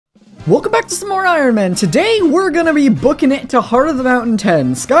Welcome back to some more Iron Man. Today we're gonna be booking it to Heart of the Mountain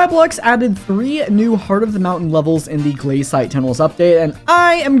 10. Skyblock's added 3 new Heart of the Mountain levels in the Glaciite Tunnels update, and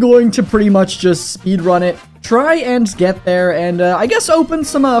I am going to pretty much just speedrun it, try and get there, and I guess open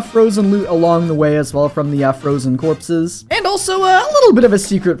some frozen loot along the way as well from the frozen corpses. And also a little bit of a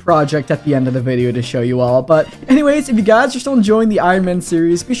secret project at the end of the video to show you all. But anyways, if you guys are still enjoying the Iron Man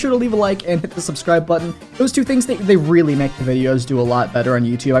series, be sure to leave a like and hit the subscribe button. Those two things, they really make the videos do a lot better on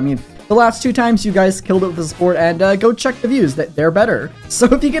YouTube. I mean, the last 2 times you guys killed it with the support, and go check the views, they're better. So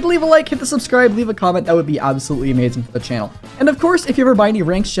if you could leave a like, hit the subscribe, leave a comment, that would be absolutely amazing for the channel. And of course, if you ever buy any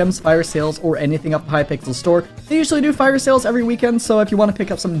ranks, gems, fire sales, or anything up the Hypixel store, they usually do fire sales every weekend, so if you want to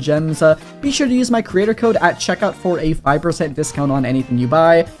pick up some gems, be sure to use my creator code at checkout for a 5% discount on anything you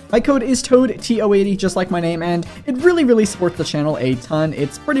buy. My code is Toad, T-O-A-D, just like my name, and it really supports the channel a ton.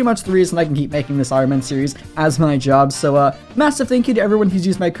 It's pretty much the reason I can keep making this Iron Man series as my job, so massive thank you to everyone who's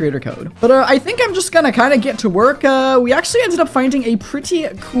used my creator code. But I think I'm just gonna kind of get to work. We actually ended up finding a pretty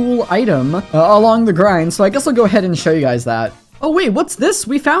cool item along the grind, so I guess I'll go ahead and show you guys that. Oh wait, what's this?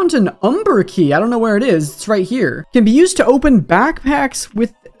 We found an Umber key. I don't know where it is. It's right here. Can be used to open backpacks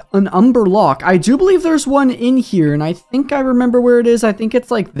with an Umber lock. I do believe there's one in here, and I think I remember where it is. I think it's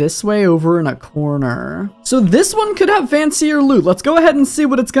like this way over in a corner. So this one could have fancier loot. Let's go ahead and see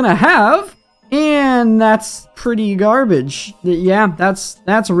what it's gonna have. And that's pretty garbage. Yeah,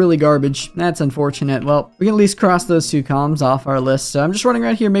 that's really garbage. That's unfortunate. Well, we can at least cross those 2 comms off our list. I'm just running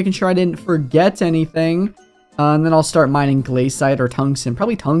around here making sure I didn't forget anything. And then I'll start mining glaciite or tungsten.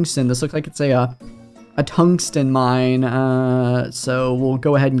 Probably tungsten. This looks like it's a tungsten mine. So we'll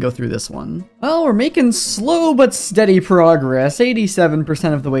go ahead and go through this one. Well, we're making slow but steady progress.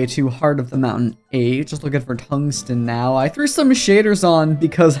 87% of the way to Heart of the Mountain 8. Just looking for tungsten now. I threw some shaders on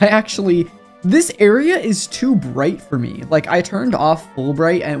because this area is too bright for me. Like, I turned off full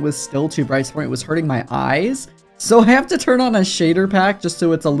bright and it was still too bright for me. It was hurting my eyes. So I have to turn on a shader pack just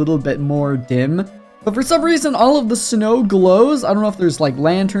so it's a little bit more dim. But for some reason, all of the snow glows. I don't know if there's like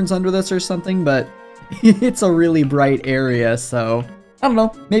lanterns under this or something, but it's a really bright area. So I don't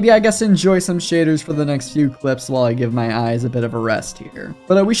know. Maybe I guess enjoy some shaders for the next few clips while I give my eyes a bit of a rest here.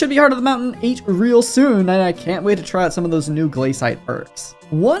 But we should be Heart of the Mountain 8 real soon, and I can't wait to try out some of those new glaciite perks.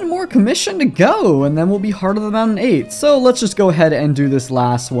 1 more commission to go, and then we'll be Heart of the Mountain 8. So let's just go ahead and do this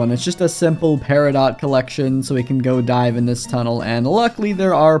last one. It's just a simple Peridot collection, so we can go dive in this tunnel. And luckily,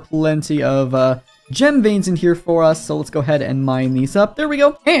 there are plenty of gem veins in here for us, so let's go ahead and mine these up. There we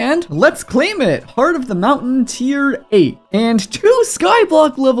go. And let's claim it. Heart of the Mountain Tier 8. And 2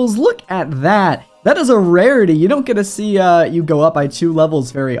 Skyblock levels. Look at that. That is a rarity. You don't get to see you go up by 2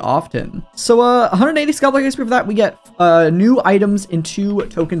 levels very often. So 180 Skyblock XP for that. We get new items and 2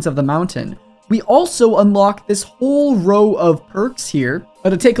 tokens of the mountain. We also unlock this whole row of perks here.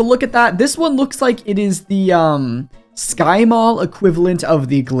 To take a look at that, this one looks like it is the Sky Mall equivalent of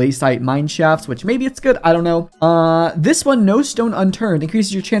the glaciite mine shafts, which maybe it's good, I don't know. This one, No Stone Unturned,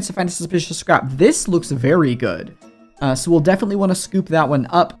 increases your chance to find a suspicious scrap. This looks very good. So we'll definitely want to scoop that one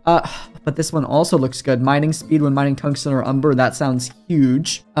up. But this one also looks good. Mining speed when mining tungsten or umber, that sounds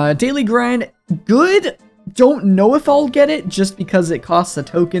huge. Daily grind, good. Don't know if I'll get it just because it costs a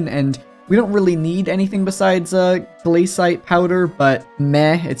token and we don't really need anything besides glaciite powder, but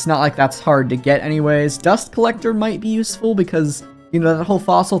meh, it's not like that's hard to get anyways. Dust collector might be useful because, you know, that whole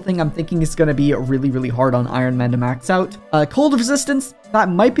fossil thing I'm thinking is going to be really hard on Iron Man to max out. Cold resistance, that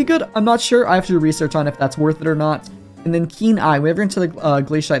might be good. I'm not sure. I have to do research on if that's worth it or not. And then Keen Eye, whenever into the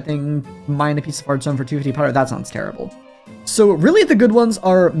glaciite thing, mine a piece of hard stone for 250 powder. That sounds terrible. So really the good ones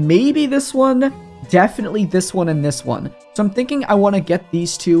are maybe this one, definitely this one, and this one. So I'm thinking I want to get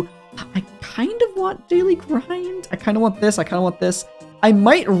these 2. I kind of want daily grind. I kind of want this. I kind of want this. I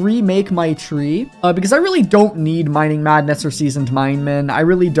might remake my tree because I really don't need Mining Madness or Seasoned Mineman. I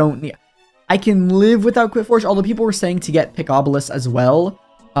really don't need... I can live without Quit Forge, although people were saying to get Picobolus as well.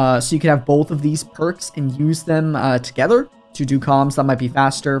 So you can have both of these perks and use them together to do comms. That might be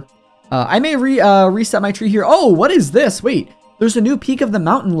faster. I may reset my tree here. Oh, what is this? Wait, there's a new Peak of the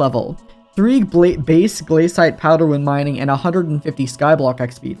Mountain level. 3 base glaciite powder when mining and 150 Skyblock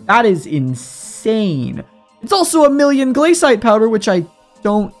XP. That is insane. It's also 1,000,000 glaciite powder, which I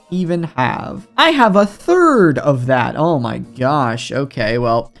don't even have. I have 1/3 of that. Oh my gosh. Okay,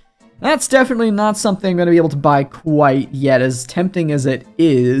 well, that's definitely not something I'm going to be able to buy quite yet, as tempting as it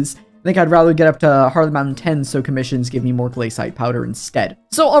is. I think I'd rather get up to Heart of the Mountain 10 so commissions give me more glaciite powder instead.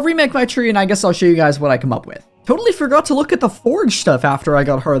 So I'll remake my tree and I guess I'll show you guys what I come up with. Totally forgot to look at the forge stuff after I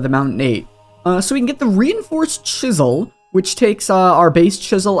got Heart of the Mountain 8. So we can get the reinforced chisel, which takes our base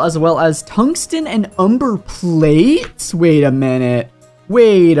chisel as well as tungsten and umber plates. Wait a minute.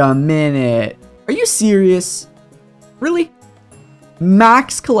 Wait a minute. Are you serious? Really?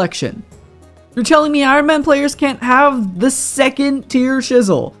 Max collection. You're telling me Iron Man players can't have the second tier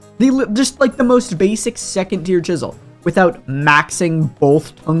chisel? Just like the most basic second tier chisel without maxing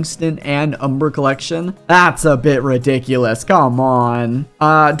both tungsten and umber collection? That's a bit ridiculous. Come on.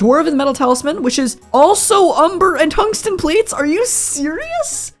 Dwarven metal talisman, which is also umber and tungsten plates. Are you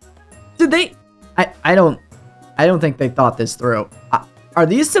serious? Did they? I don't think they thought this through. Are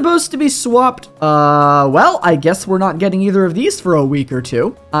these supposed to be swapped? Well, I guess we're not getting either of these for a week or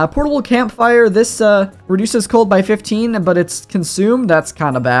two. Portable campfire. This reduces cold by 15, but it's consumed. That's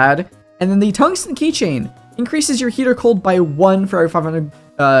kind of bad. And then the tungsten keychain increases your heater cold by 1 for every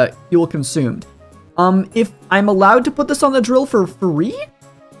 500 fuel consumed. If I'm allowed to put this on the drill for free,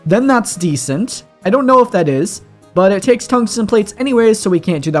 then that's decent. I don't know if that is, but it takes tungsten plates anyways, so we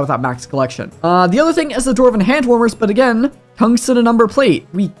can't do that without max collection. The other thing is the Dwarven hand warmers, but again, tungsten and umber plate.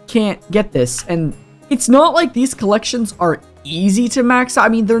 We can't get this, and it's not like these collections are easy to max out. I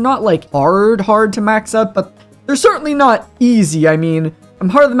mean, they're not like hard to max out, but they're certainly not easy. I mean, I'm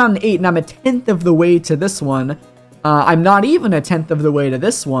Heart of the Mountain 8, and I'm a 10th of the way to this one. I'm not even a 10th of the way to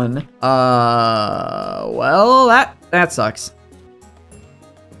this one. Well, that sucks.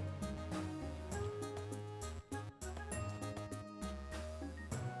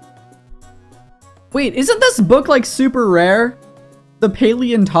 Wait, isn't this book like super rare? The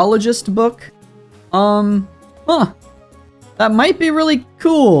paleontologist book? Huh. That might be really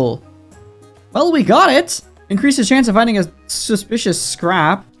cool. Well, we got it. Increases chance of finding a suspicious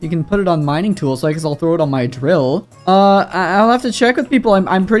scrap. You can put it on mining tools, so I guess I'll throw it on my drill. I'll have to check with people.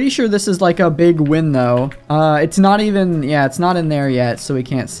 I'm pretty sure this is like a big win though. It's not even, yeah, it's not in there yet, so we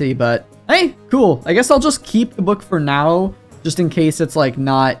can't see, but hey, cool. I guess I'll just keep the book for now, just in case it's like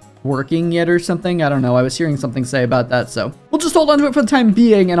not working yet or something. I don't know. I was hearing something say about that, so we'll just hold on to it for the time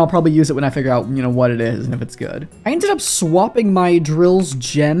being, and I'll probably use it when I figure out, you know, what it is and if it's good. I ended up swapping my drill's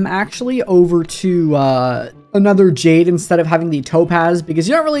gem actually over to another jade instead of having the topaz, because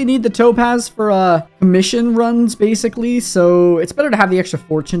you don't really need the topaz for commission runs basically, so it's better to have the extra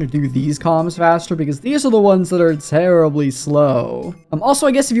fortune to do these comms faster, because these are the ones that are terribly slow. Also,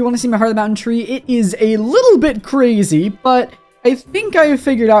 I guess if you want to see my Heart of the Mountain tree, it is a little bit crazy, but I think I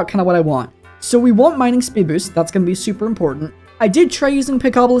figured out kind of what I want. So we want mining speed boost. That's going to be super important. I did try using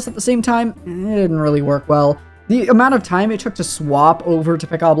Picobolus at the same time. It didn't really work well. The amount of time it took to swap over to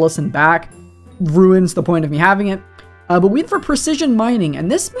Picobolus and back ruins the point of me having it. But we went for precision mining,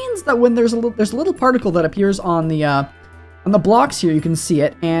 and this means that when there's a little particle that appears on the blocks here, you can see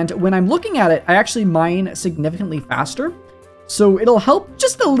it. And when I'm looking at it, I actually mine significantly faster. So it'll help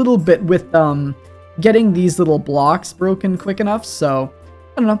just a little bit with getting these little blocks broken quick enough. So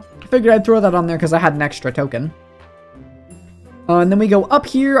I don't know, I figured I'd throw that on there because I had an extra token. And then we go up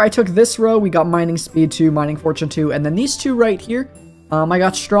here. I took this row. We got mining speed 2, mining fortune 2, and then these two right here. I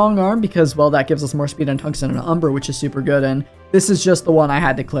got strong arm because, well, that gives us more speed on tungsten and umber, which is super good. And this is just the one I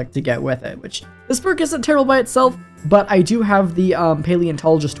had to click to get with it, which this perk isn't terrible by itself, but I do have the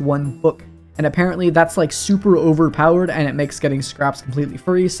paleontologist 1 book. And apparently that's like super overpowered, and it makes getting scraps completely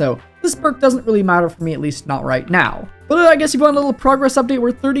free. So this perk doesn't really matter for me, at least not right now. But I guess if you want a little progress update,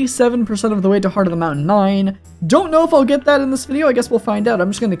 we're 37% of the way to Heart of the Mountain 9. Don't know if I'll get that in this video. I guess we'll find out. I'm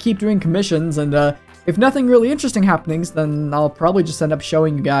just going to keep doing commissions, and if nothing really interesting happens, then I'll probably just end up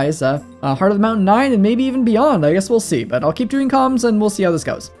showing you guys Heart of the Mountain 9 and maybe even beyond. I guess we'll see. But I'll keep doing comms, and we'll see how this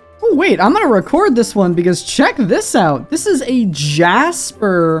goes. Oh, wait. I'm going to record this one because check this out. This is a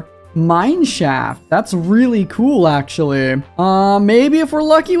Jasper mine shaft. That's really cool, actually. Maybe if we're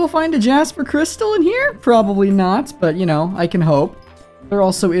lucky, we'll find a Jasper crystal in here. Probably not, but you know, I can hope. There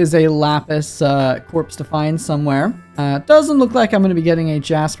also is a lapis corpse to find somewhere. Doesn't look like I'm going to be getting a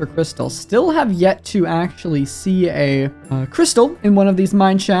Jasper crystal. Still have yet to actually see a crystal in one of these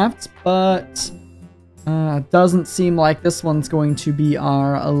mine shafts, but doesn't seem like this one's going to be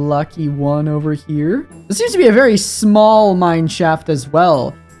our lucky one over here. This seems to be a very small mine shaft as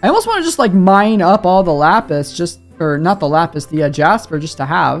well. I almost want to just like mine up all the lapis, or not the lapis, the Jasper, just to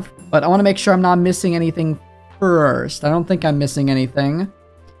have. But I want to make sure I'm not missing anything first. I don't think I'm missing anything.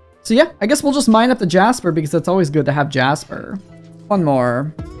 So yeah, I guess we'll just mine up the Jasper because it's always good to have Jasper. One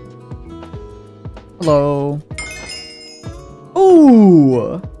more. Hello.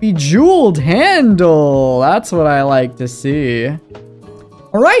 Ooh, bejeweled handle. That's what I like to see.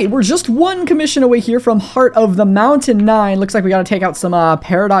 All right, we're just one commission away here from Heart of the Mountain 9. Looks like we got to take out some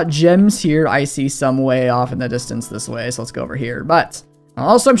Peridot gems here. I see some way off in the distance this way, so let's go over here. But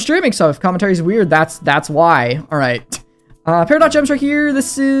also, I'm streaming, so if commentary is weird, that's why. All right, Peridot gems right here.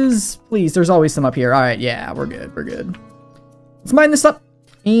 This is, please, there's always some up here. All right, yeah, we're good, we're good. let's mine this up.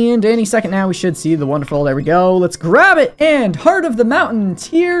 And any second now, we should see the wonderful, there we go. Let's grab it, and Heart of the Mountain,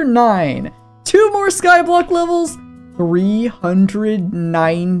 tier 9. 2 more Skyblock levels,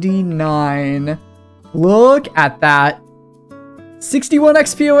 399. Look at that. 61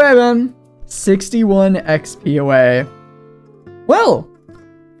 XP away, man. 61 XP away. Well,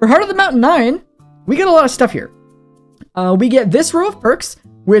 for Heart of the Mountain 9, we get a lot of stuff here. We get this row of perks,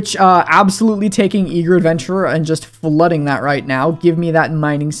 which absolutely taking Eager Adventurer and just flooding that right now. Give me that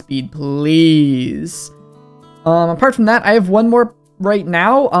mining speed, please. Apart from that, I have one more right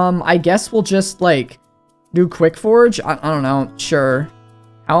now. I guess we'll just, like, do Quick Forge. I don't know. Sure.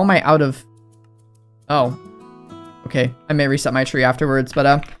 How am I out of... Oh. Okay. I may reset my tree afterwards, but,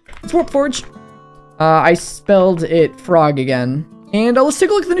 let's Warp Forge. I spelled it frog again. And let's take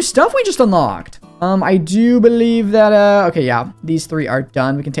a look at the new stuff we just unlocked. I do believe that, okay, yeah, these 3 are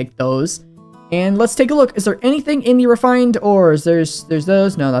done. We can take those. And let's take a look. Is there anything in the refined ores? There's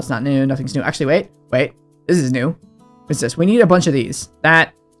those. No, that's not new. Nothing's new. Actually, wait. This is new. What's this? We need a bunch of these.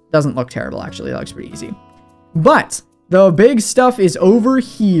 That doesn't look terrible, actually. That looks pretty easy. But the big stuff is over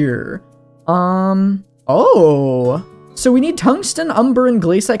here. Oh. So we need Tungsten, Umber, and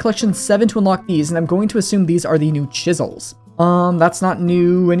Glaciite Collection 7 to unlock these. And I'm going to assume these are the new chisels. That's not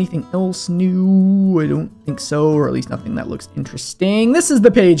new. Anything else new? I don't think so, or at least nothing that looks interesting. This is the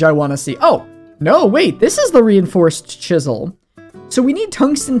page I want to see. Oh, no, wait, this is the reinforced chisel. So we need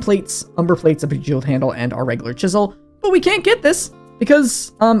tungsten plates, umber plates, a bejeweled handle, and our regular chisel, but we can't get this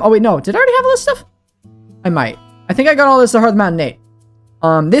because, oh wait, no, did I already have all this stuff? I might. I think I got all this at Heart of the Mountain 8.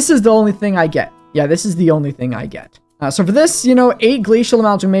 This is the only thing I get. Yeah, this is the only thing I get. So for this, you know, 8 glacial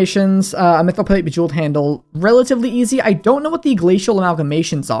amalgamations, a mithril plate, bejeweled handle, relatively easy. I don't know what the glacial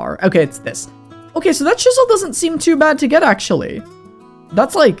amalgamations are. Okay, it's this. Okay, so that chisel doesn't seem too bad to get, actually.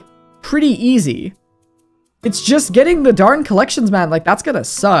 That's, like, pretty easy. It's just getting the darn collections, man. Like, that's gonna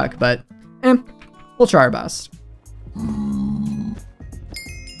suck, but, we'll try our best. Is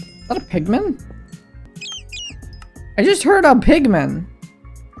that a pigman? I just heard a pigman.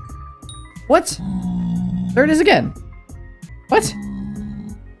 What? There it is again. What?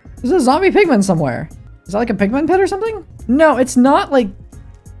 There's a zombie pigman somewhere. Is that like a pigman pet or something? No, it's not like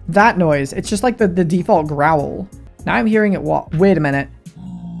that noise. It's just like the default growl. Now I'm hearing it walk. Wait a minute.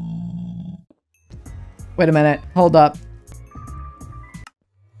 Wait a minute. Hold up.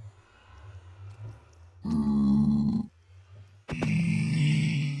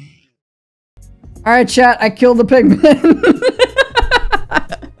 Alright, chat. I killed the pigman.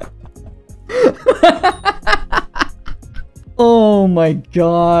 Oh my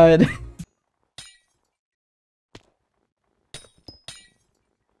god.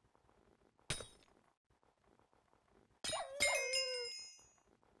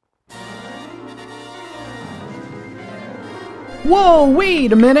 Whoa,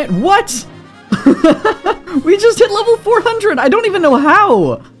 wait a minute, what? We just hit level 400, I don't even know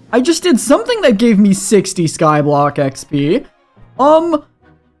how. I just did something that gave me 60 Skyblock XP.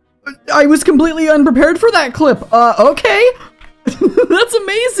 I was completely unprepared for that clip. Okay. That's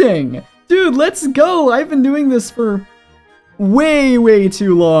amazing. Dude, let's go. I've been doing this for way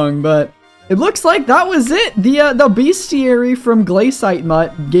too long, but it looks like that was it. The bestiary from Glaciite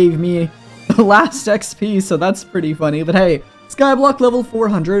Mutt gave me the last XP, so that's pretty funny. But hey, Skyblock level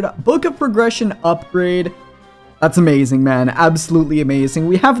 400, Book of Progression upgrade. That's amazing, man. Absolutely amazing.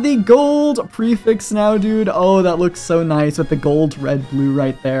 We have the gold prefix now, dude. Oh, that looks so nice with the gold, red, blue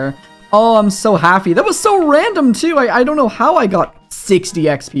right there. Oh, I'm so happy. That was so random, too. I don't know how I got 60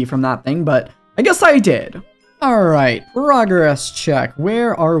 XP from that thing, but I guess I did. All right, progress check.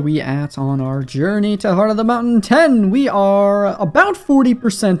 Where are we at on our journey to Heart of the Mountain 10? We are about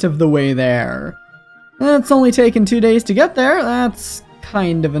 40% of the way there. It's only taken 2 days to get there. That's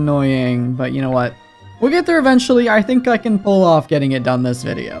kind of annoying, but you know what? We'll get there eventually. I think I can pull off getting it done this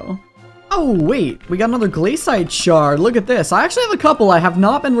video. Oh, wait. We got another Glaciite shard. Look at this. I actually have a couple. I have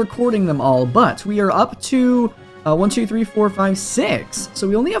not been recording them all, but we are up to 1, 2, 3, 4, 5, 6. So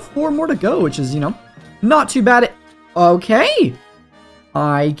we only have 4 more to go, which is, you know, not too bad. Okay.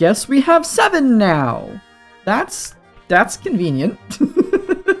 I guess we have 7 now. That's convenient.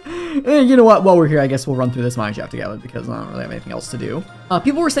 You know what? While we're here, I guess we'll run through this mine shaft together because I don't really have anything else to do.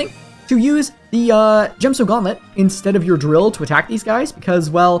 People were saying to use the Gemstone Gauntlet instead of your drill to attack these guys because,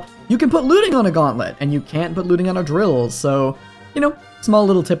 well, you can put looting on a gauntlet and you can't put looting on a drill. So, you know, small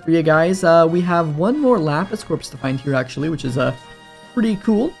little tip for you guys. We have one more Lapis Corpse to find here, actually, which is pretty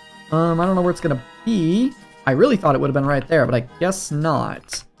cool. I don't know where it's going to be. I really thought it would have been right there, but I guess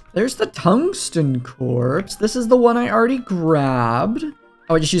not. There's the Tungsten Corpse. This is the one I already grabbed.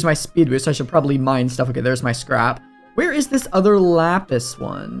 Oh, I just used my speed boost. I should probably mine stuff. Okay, there's my scrap. Where is this other lapis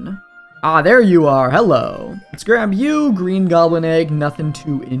one? Ah, there you are. Hello. Let's grab you. Green goblin egg. Nothing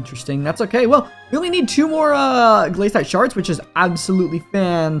too interesting. That's okay. Well, we only need 2 more glaciite shards, which is absolutely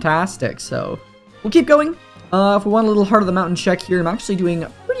fantastic. So we'll keep going. If we want a little heart of the mountain check here, I'm actually doing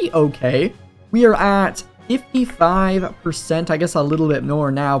pretty okay. We are at 55%. I guess a little bit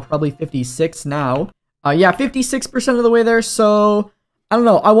more now. Probably 56 now. Yeah, 56% of the way there. So I don't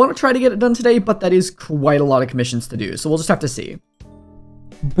know. I want to try to get it done today, but that is quite a lot of commissions to do. So we'll just have to see.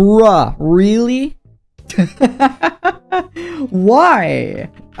 Bruh, really? Why?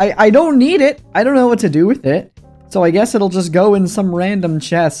 I don't need it. I don't know what to do with it. So I guess it'll just go in some random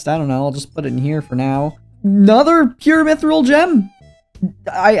chest. I don't know. I'll just put it in here for now. Another pure mithril gem?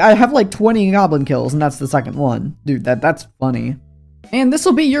 I have like 20 goblin kills, and that's the second one. Dude, that's funny. And this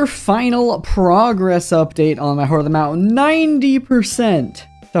will be your final progress update on my Heart of the Mountain. 90%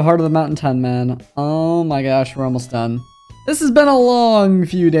 to Heart of the Mountain 10, man. Oh my gosh, we're almost done. This has been a long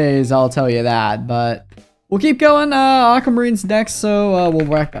few days, I'll tell you that, but we'll keep going. Aquamarine's next, so we'll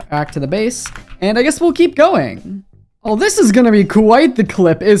back to the base, and I guess we'll keep going. Oh, this is gonna be quite the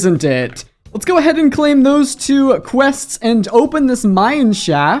clip, isn't it? Let's go ahead and claim those 2 quests and open this mine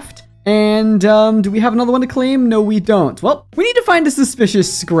shaft. And, do we have another one to claim? No, we don't. Well, we need to find a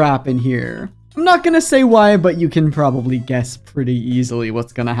suspicious scrap in here. I'm not gonna say why, but you can probably guess pretty easily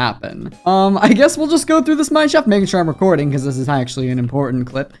what's gonna happen. I guess we'll just go through this mine shaft, making sure I'm recording, because this is actually an important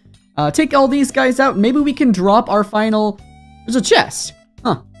clip. Take all these guys out. Maybe we can drop our final... There's a chest.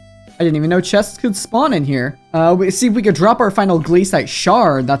 Huh. I didn't even know chests could spawn in here. See if we could drop our final glaciite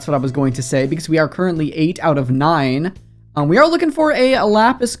shard. That's what I was going to say, because we are currently 8 out of 9. We are looking for a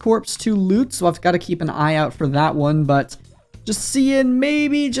lapis corpse to loot, so I've got to keep an eye out for that one, but... Just seeing,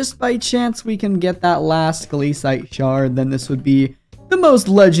 maybe just by chance we can get that last glaciite shard, then this would be the most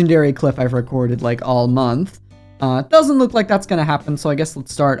legendary clip I've recorded like all month. Doesn't look like that's gonna happen, so I guess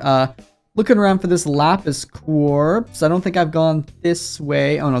let's start looking around for this lapis corpse. I don't think I've gone this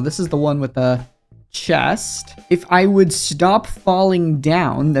way. Oh no, this is the one with the chest. If I would stop falling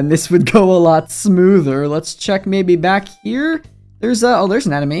down, then this would go a lot smoother. Let's check maybe back here. There's there's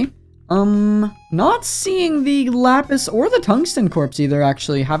an enemy. Not seeing the lapis or the tungsten corpse either,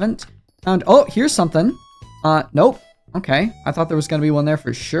 actually. Haven't found... Oh, here's something. Nope. Okay. I thought there was gonna be one there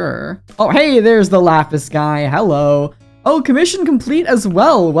for sure. Oh, hey, there's the lapis guy. Hello. Oh, commission complete as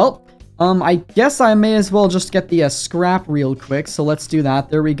well. Well, I guess I may as well just get the scrap real quick. So let's do that.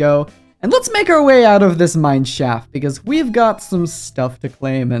 There we go. And let's make our way out of this mine shaft, because we've got some stuff to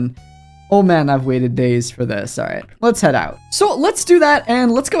claim, and... Oh man, I've waited days for this. All right, let's head out. So let's do that,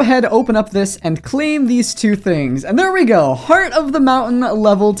 and let's go ahead, open up this, and claim these 2 things. And there we go. Heart of the Mountain,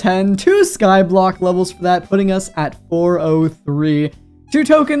 level 10. 2 Skyblock levels for that, putting us at 403. 2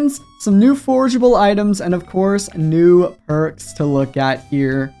 tokens, some new forgeable items, and of course, new perks to look at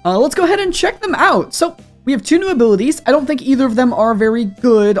here. Let's go ahead and check them out. So we have 2 new abilities. I don't think either of them are very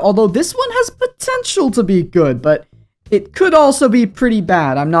good, although this one has potential to be good, but... It could also be pretty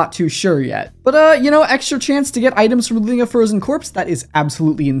bad, I'm not too sure yet. But, you know, extra chance to get items from looting a frozen corpse, that is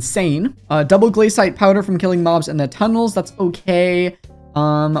absolutely insane. Double glaciite powder from killing mobs in the tunnels, that's okay.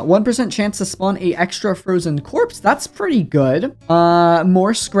 1% chance to spawn a extra frozen corpse, that's pretty good.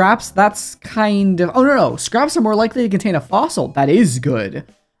 More scraps, that's kind of... Oh, no, scraps are more likely to contain a fossil, that is good.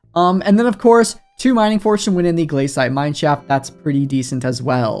 And then, of course, 2 mining fortune within the glaciite mineshaft, that's pretty decent as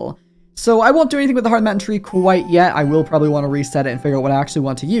well. So I won't do anything with the Heart of the Mountain tree quite yet. I will probably want to reset it and figure out what I actually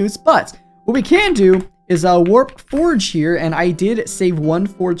want to use. But what we can do is warp forge here. And I did save 1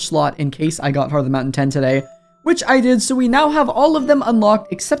 forge slot in case I got Heart of the Mountain 10 today, which I did. So we now have all of them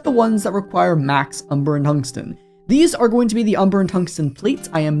unlocked except the ones that require max umber and tungsten. These are going to be the umber and tungsten plates.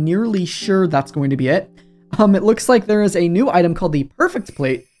 I am nearly sure that's going to be it. It looks like there is a new item called the perfect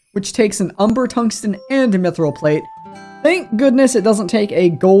plate, which takes an umber, tungsten, and a mithril plate. Thank goodness it doesn't take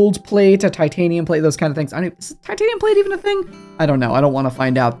a gold plate, a titanium plate, those kind of things. Is titanium plate even a thing? I don't know. I don't want to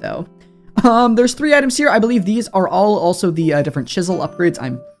find out, though. There's 3 items here. I believe these are all also the different chisel upgrades,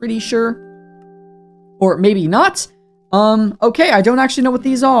 I'm pretty sure. Or maybe not. Okay, I don't actually know what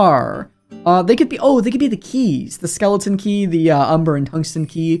these are. They could be the keys. The skeleton key, the umber and tungsten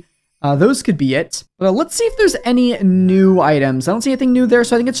key. Those could be it. But let's see if there's any new items. I don't see anything new there,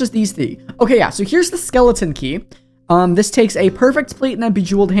 so I think it's just these 3. Okay, yeah, so here's the skeleton key. This takes a perfect plate and a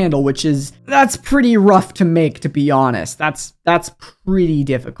bejeweled handle, which is, that's pretty rough to make, to be honest. That's pretty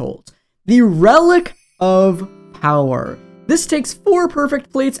difficult. The Relic of Power. This takes 4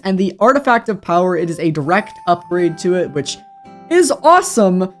 perfect plates and the Artifact of Power. It is a direct upgrade to it, which is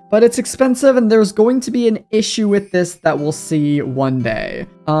awesome, but it's expensive and there's going to be an issue with this that we'll see one day.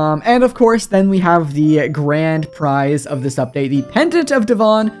 And of course, then we have the grand prize of this update, the Pendant of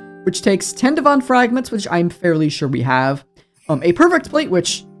Devon, which takes 10 Devon fragments, which I'm fairly sure we have. A perfect plate,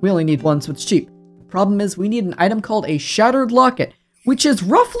 which we only need one, so it's cheap. The problem is we need an item called a Shattered Locket, which is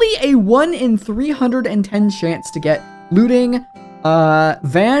roughly a 1 in 310 chance to get looting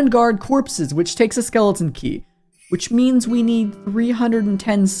Vanguard corpses, which takes a skeleton key, which means we need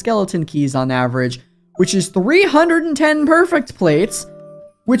 310 skeleton keys on average, which is 310 perfect plates,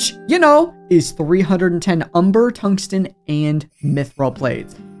 which, you know, is 310 umber, tungsten, and mithril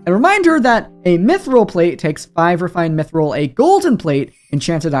plates. A reminder that a mithril plate takes 5 refined mithril, a golden plate,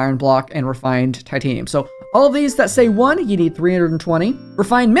 enchanted iron block, and refined titanium. So all of these that say 1, you need 320.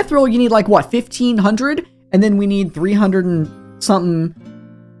 Refined mithril, you need like, what, 1,500? And then we need 300 and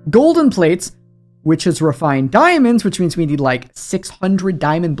something golden plates, which is refined diamonds, which means we need like 600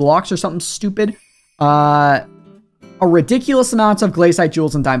 diamond blocks or something stupid. A ridiculous amount of glaciite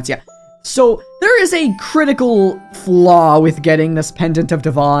jewels and diamonds, yeah. So there is a critical flaw with getting this Pendant of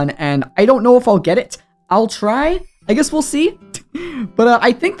Devon, and I don't know if I'll get it. I'll try. I guess we'll see. But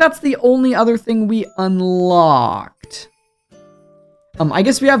I think that's the only other thing we unlocked. I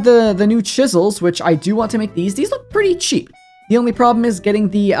guess we have the new chisels, which I do want to make these. These look pretty cheap. The only problem is getting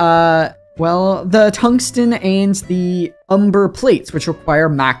the, well, the tungsten and the umber plates, which require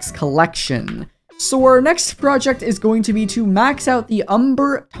max collection. So our next project is going to be to max out the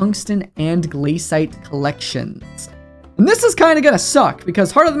umber, tungsten, and glaciite collections. And this is kind of going to suck,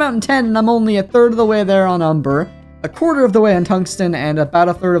 because Heart of the Mountain 10, and I'm only a third of the way there on umber, a quarter of the way on tungsten, and about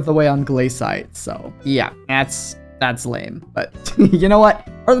a third of the way on glaciite. So yeah, that's lame. But you know what?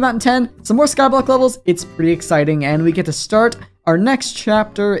 Heart of the Mountain 10, some more Skyblock levels. It's pretty exciting, and we get to start our next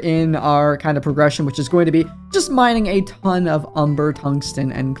chapter in our kind of progression, which is going to be just mining a ton of umber,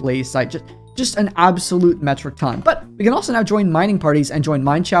 tungsten, and glaciite. Just an absolute metric ton. But we can also now join mining parties and join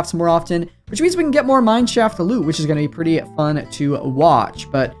mine shafts more often, which means we can get more mine shaft loot, which is going to be pretty fun to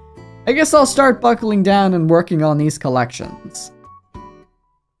watch. But I guess I'll start buckling down and working on these collections.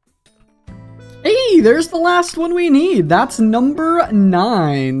 Hey, there's the last one we need. That's number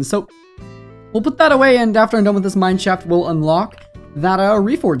 9. So we'll put that away, and after I'm done with this mine shaft, we'll unlock that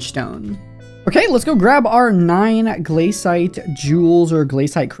reforged stone. Okay, let's go grab our 9 glaciite jewels or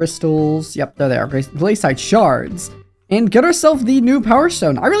glaciite crystals. Yep, they're there. Glaciite shards. And get ourselves the new power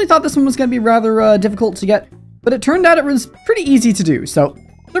stone. I really thought this one was going to be rather difficult to get, but it turned out it was pretty easy to do. So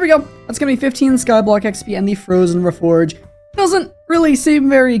there we go. That's going to be 15 Skyblock XP, and the frozen reforge doesn't really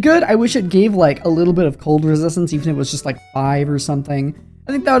seem very good. I wish it gave like a little bit of cold resistance, even if it was just like 5 or something.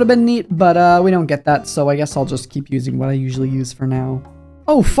 I think that would have been neat, but we don't get that, so I guess I'll just keep using what I usually use for now.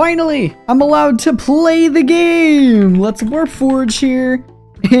 Oh, finally! I'm allowed to play the game! Let's warp forge here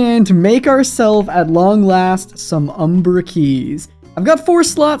and make ourselves, at long last, some umber keys. I've got 4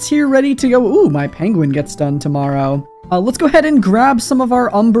 slots here ready to go. Ooh, my penguin gets done tomorrow. Let's go ahead and grab some of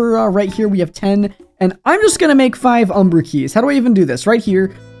our umber right here. We have 10, and I'm just gonna make 5 umber keys. How do I even do this? Right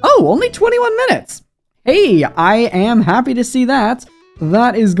here. Oh, only 21 minutes! Hey, I am happy to see that.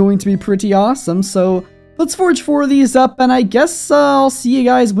 That is going to be pretty awesome, so let's forge 4 of these up, and I guess I'll see you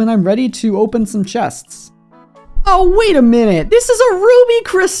guys when I'm ready to open some chests. Oh, wait a minute. This is a ruby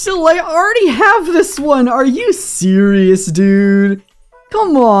crystal. I already have this one. Are you serious, dude?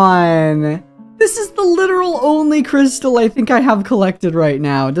 Come on. This is the literal only crystal I think I have collected right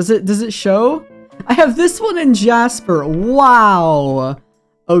now. Does it show? I have this one in Jasper. Wow.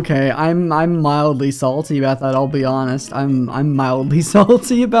 Okay, I'm mildly salty about that, I'll be honest. I'm mildly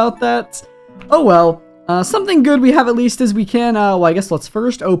salty about that. Oh well. Something good we have at least is we can, well, I guess let's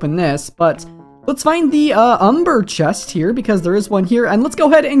first open this, but let's find the umber chest here, because there is one here, and let's go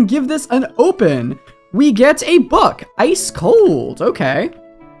ahead and give this an open. We get a book, Ice Cold, okay.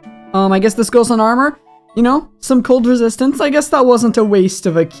 I guess this goes on armor, you know, some cold resistance. I guess that wasn't a waste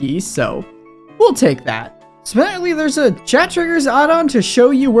of a key, so we'll take that. So apparently there's a chat triggers add-on to show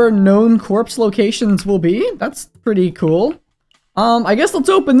you where known corpse locations will be. That's pretty cool. I guess let's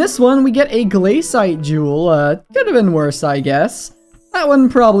open this one. We get a glaciite jewel. Could have been worse, I guess. That one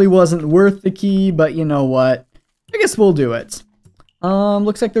probably wasn't worth the key, but you know what? I guess we'll do it.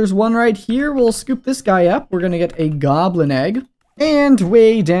 Looks like there's one right here. We'll scoop this guy up. We're gonna get a goblin egg. And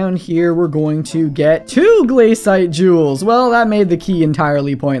way down here, we're going to get 2 glaciite jewels. Well, that made the key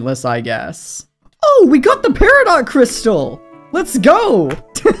entirely pointless, I guess. Oh, we got the peridot crystal! Let's go!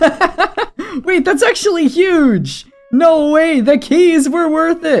 Wait, that's actually huge! No way, the keys were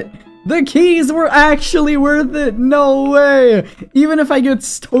worth it! The keys were actually worth it! No way! Even if I get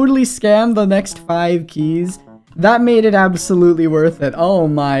totally scammed the next 5 keys, That made it absolutely worth it. Oh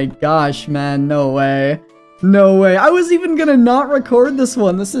my gosh, man. No way. No way. I was even gonna not record this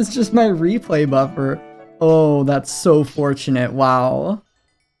one. This is just my replay buffer. Oh, that's so fortunate. Wow.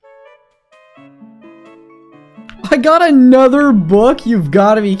 I got another book? You've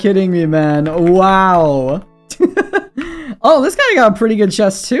got to be kidding me, man. Wow. Oh, this guy got a pretty good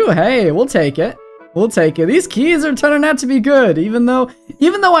chest too. Hey, we'll take it. We'll take it. These keys are turning out to be good, even though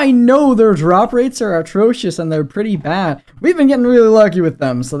I know their drop rates are atrocious and they're pretty bad. We've been getting really lucky with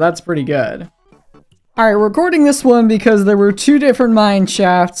them, so that's pretty good. Alright, we're recording this one because there were 2 different mine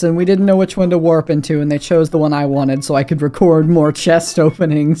shafts and we didn't know which one to warp into, and they chose the one I wanted so I could record more chest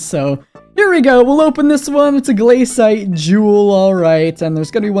openings, so here we go. We'll open this one. It's a glaciite jewel, alright, and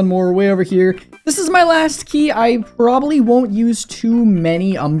there's gonna be one more way over here. This is my last key. I probably won't use too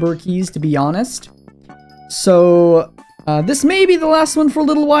many Umber keys, to be honest. So, this may be the last one for a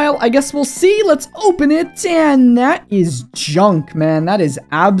little while. I guess we'll see. Let's open it. And that is junk, man. That is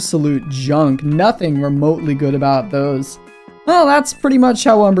absolute junk. Nothing remotely good about those. Well, that's pretty much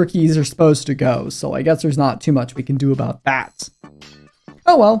how Umber keys are supposed to go. So I guess there's not too much we can do about that.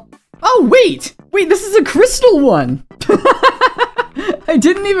 Oh, well. Oh, wait. Wait, this is a crystal one. I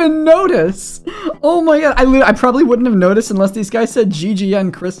didn't even notice. Oh my god, I probably wouldn't have noticed unless these guys said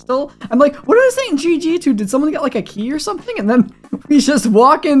GGN Crystal. I'm like, what are they saying GG to? Did someone get like a key or something? And then we just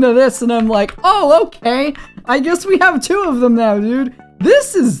walk into this and I'm like, oh, okay. I guess we have 2 of them now, dude.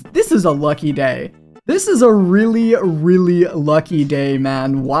 This is a lucky day. This is a really, really lucky day,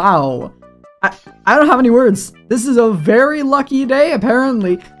 man. Wow. I don't have any words. This is a very lucky day,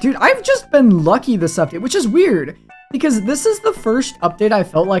 apparently. Dude, I've just been lucky this update, which is weird. Because this is the first update I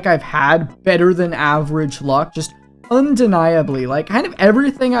felt like I've had better than average luck, just undeniably. Like, kind of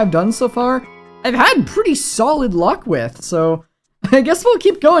everything I've done so far, I've had pretty solid luck with, so I guess we'll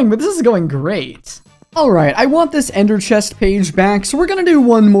keep going, but this is going great. Alright, I want this Ender Chest page back, so we're gonna do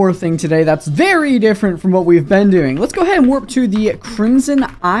one more thing today that's very different from what we've been doing. Let's go ahead and warp to the Crimson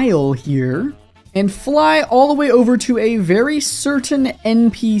Isle here. And fly all the way over to a very certain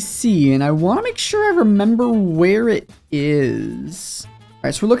NPC, and I want to make sure I remember where it is.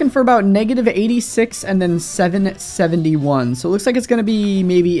 Alright, so we're looking for about -86 and then 771, so it looks like it's going to be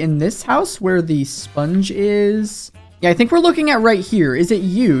maybe in this house where the sponge is. Yeah, I think we're looking at right here. Is it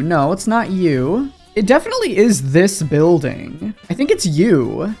you? No, it's not you. It definitely is this building. I think it's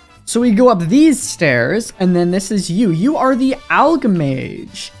you. So we go up these stairs, and then this is you. You are the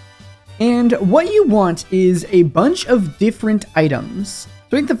Alchemage. And what you want is a bunch of different items.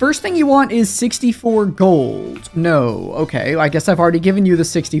 So I think the first thing you want is 64 gold. No, okay, I guess I've already given you the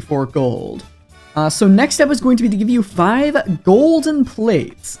 64 gold. So next step is going to be to give you 5 golden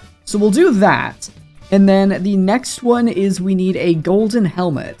plates. So we'll do that. And then the next one is we need a golden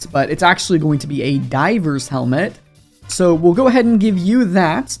helmet, but it's actually going to be a diver's helmet. So we'll go ahead and give you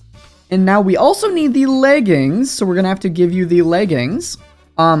that. And now we also need the leggings, so we're gonna have to give you the leggings.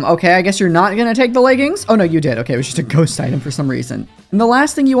 Okay, I guess you're not gonna take the leggings? Oh, no, you did. Okay, it was just a ghost item for some reason. And the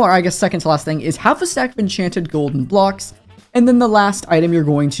last thing you are, I guess second to last thing, is half a stack of enchanted golden blocks. And then the last item you're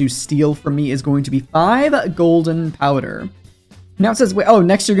going to steal from me is going to be 5 golden powder. Now it says, wait, oh,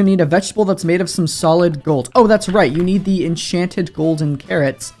 next you're gonna need a vegetable that's made of some solid gold. Oh, that's right, you need the enchanted golden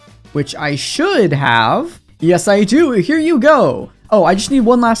carrots, which I should have. Yes, I do. Here you go. Oh, I just need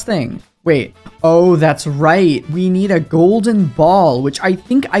one last thing. Wait. Oh, that's right. We need a golden ball, which I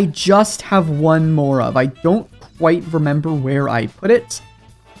think I just have one more of. I don't quite remember where I put it.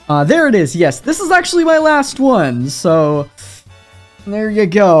 There it is. Yes, this is actually my last one. So there you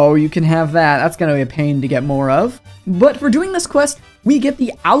go. You can have that. That's going to be a pain to get more of. But for doing this quest, we get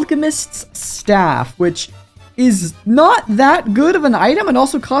the Alchemist's Staff, which is not that good of an item. It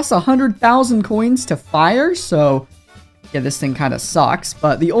also costs 100,000 coins to fire, so yeah, this thing kind of sucks,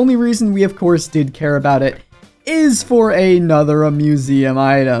 but the only reason we, of course, did care about it is for another museum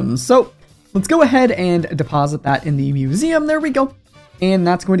item. So let's go ahead and deposit that in the museum. There we go. And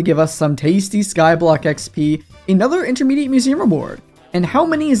that's going to give us some tasty Skyblock XP, another intermediate museum reward. And how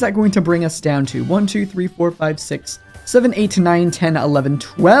many is that going to bring us down to? 1, 2, 3, 4, 5, 6, 7, 8, 9, 10, 11,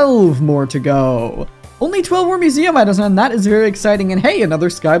 12 more to go. Only 12 more museum items, and that is very exciting. And hey, another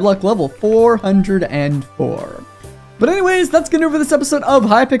Skyblock level, 404. But anyways, that's gonna do it for this episode of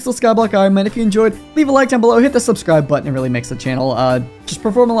Hypixel Skyblock IRONMAN. If you enjoyed, leave a like down below, hit the subscribe button. It really makes the channel just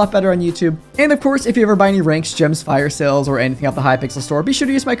perform a lot better on YouTube. And of course, if you ever buy any ranks, gems, fire sales, or anything off the Hypixel store, be sure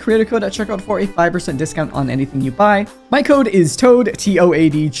to use my creator code at checkout for a 5% discount on anything you buy. My code is TOAD,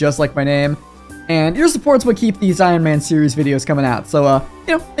 T-O-A-D, just like my name. And your support's what keep these Iron Man series videos coming out. So,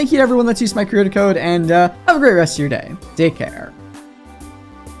 thank you to everyone that's used my creator code, and have a great rest of your day. Take care.